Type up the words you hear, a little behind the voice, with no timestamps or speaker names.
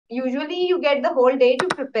usually you get the whole day to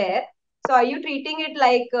prepare. So are you treating it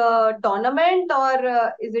like a tournament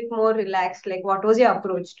or is it more relaxed? Like what was your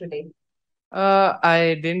approach today?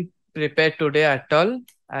 I didn't prepare today at all.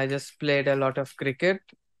 I just played a lot of cricket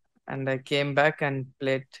and I came back and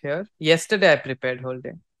played here. Yesterday I prepared whole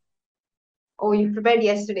day. Oh, you prepared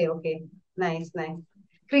yesterday. Okay. Nice, nice.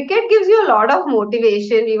 Cricket gives you a lot of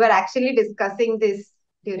motivation. We were actually discussing this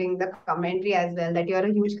during the commentary as well, that you're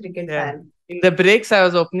a huge cricket Yeah. fan. In the breaks, I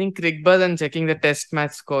was opening Crickbuzz and checking the test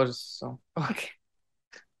match scores. So okay.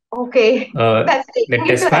 Okay. That's The taking it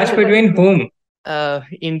test to match another between level. whom?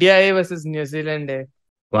 India A versus New Zealand A.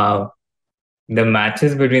 Wow. The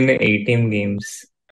matches between the 8 team games.